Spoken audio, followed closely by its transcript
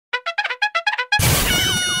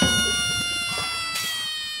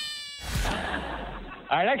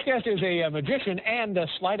Our next guest is a magician and a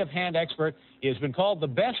sleight of hand expert. He has been called the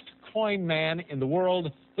best coin man in the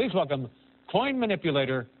world. Please welcome coin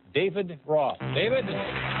manipulator David Roth. David?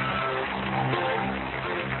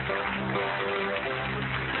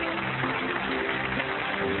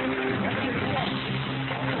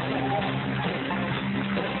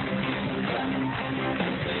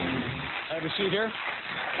 Have a seat here.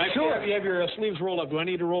 Sure. You have your sleeves rolled up. Do I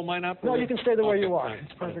need to roll mine up? No, you can stay the way you are.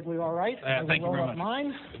 It's perfectly all right. Thank you very much.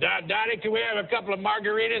 Mine. Dottie, can we have a couple of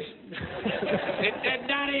margaritas?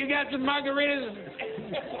 Dottie, you got some margaritas?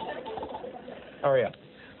 How are you?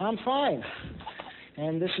 I'm fine.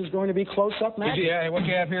 And this is going to be close-up magic. Yeah, what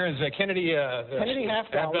you have here is Kennedy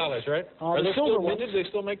half dollars, right? Are they silver still ones. minted? They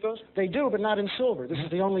still make those? They do, but not in silver. This is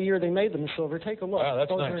the only year they made them in silver. Take a look. Wow, that's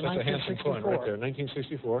those nice. are That's a handsome coin right there.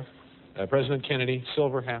 1964. President Kennedy,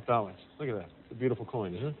 silver half dollars. Look at that. It's a beautiful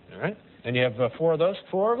coin, isn't it? All right. And you have 4 of those?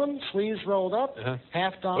 4 of them, sleeves rolled up,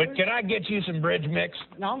 half dollars. Wait, can I get you some bridge mix?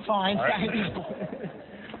 No, I'm fine. All right.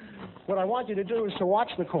 What I want you to do is to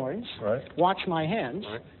watch the coins, watch my hands,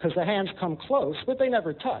 because the hands come close, but they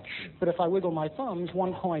never touch. But if I wiggle my thumbs,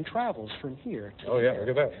 one coin travels from here to yeah, look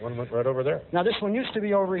at that. One went right over there. Now, this one used to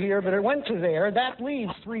be over here, but it went to there. That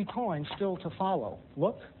leaves 3 coins still to follow.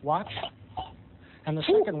 Look, watch, and the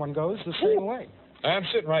second one goes the same way. I'm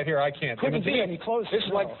sitting right here. I can't. Couldn't be any closer. This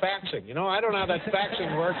is like faxing. You know, I don't know how that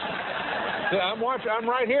faxing works. I'm watching. I'm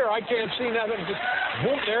right here. I can't see nothing. Just,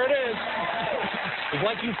 whoop, there it is. It's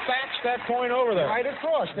like you faxed that coin over there. Right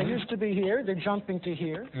across. They used to be here. They're jumping to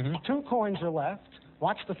here. 2 coins are left.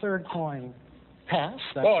 Watch the 3rd coin pass.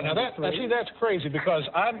 That's now that's crazy because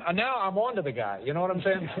now I'm on to the guy. You know what I'm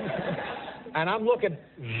saying? And I'm looking.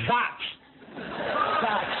 Shots.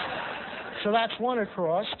 So that's 1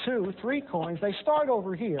 across, 2, 3 coins. They start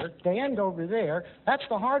over here. They end over there. That's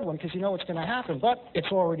the hard one because you know what's going to happen, but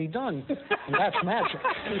it's already done. And that's magic.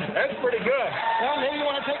 That's pretty good. Well, maybe you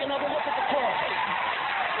want to take another look at the coin.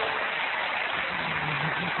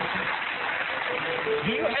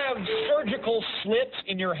 Do you have surgical slits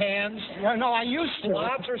in your hands? No, I used to.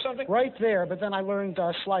 Slots or something? Right there, but then I learned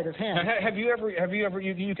sleight of hand. Now, have you ever,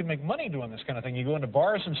 you can make money doing this kind of thing. You go into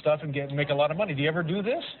bars and stuff and make a lot of money. Do you ever do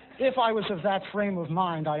this? If I was of that frame of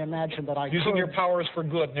mind, I imagine that I could. Using your powers for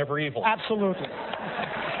good, never evil. Absolutely.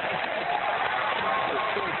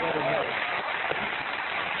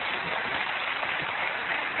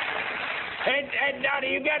 Hey, Dottie,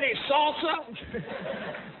 you got any salsa?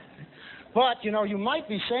 But, you know, you might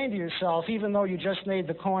be saying to yourself, even though you just made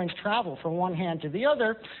the coins travel from one hand to the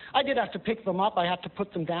other, I did have to pick them up, I have to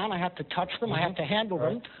put them down, I have to touch them, I have to handle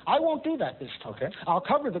them. I won't do that this time. Okay. I'll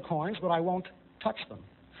cover the coins, but I won't touch them.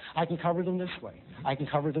 I can cover them this way. I can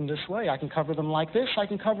cover them this way. I can cover them like this. I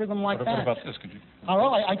can cover them like that. What about this? Could you? Oh,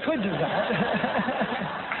 well, I could do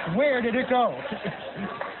that. Where did it go?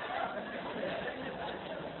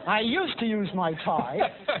 I used to use my tie.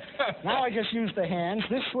 Now I just use the hands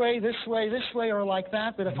this way, this way, this way, or like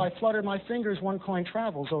that. But if I flutter my fingers, 1 coin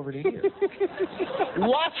travels over to here.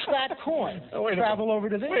 Watch that coin travel over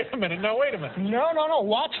to there. Wait a minute. No, wait a minute. No.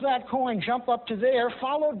 Watch that coin jump up to there,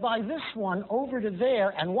 followed by this one over to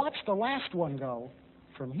there, and watch the last one go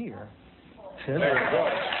from here to there. There you go.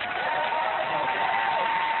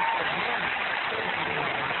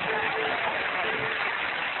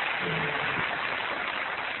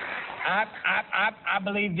 I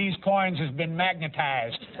believe these coins has been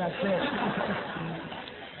magnetized. That's it.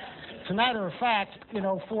 As a matter of fact, you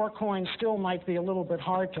know, 4 coins still might be a little bit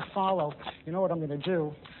hard to follow. You know what I'm going to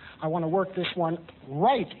do? I want to work this one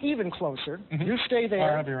even closer. You stay there. All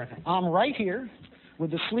right, I'll be right here. I'm right here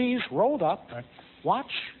with the sleeves rolled up. Right.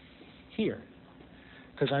 Watch here.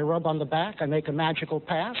 Because I rub on the back, I make a magical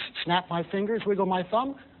pass, snap my fingers, wiggle my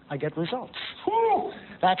thumb, I get results. Whew!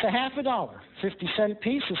 That's a half $1, 50-cent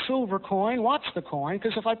piece, a silver coin. Watch the coin,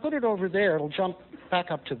 because if I put it over there, it'll jump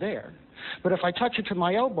back up to there. But if I touch it to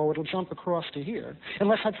my elbow, it'll jump across to here.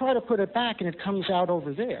 Unless I try to put it back and it comes out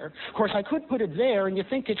over there. Of course, I could put it there, and you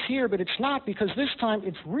think it's here, but it's not, because this time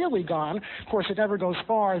it's really gone. Of course, it never goes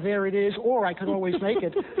far. There it is. Or I could always make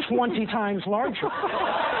it 20 times larger.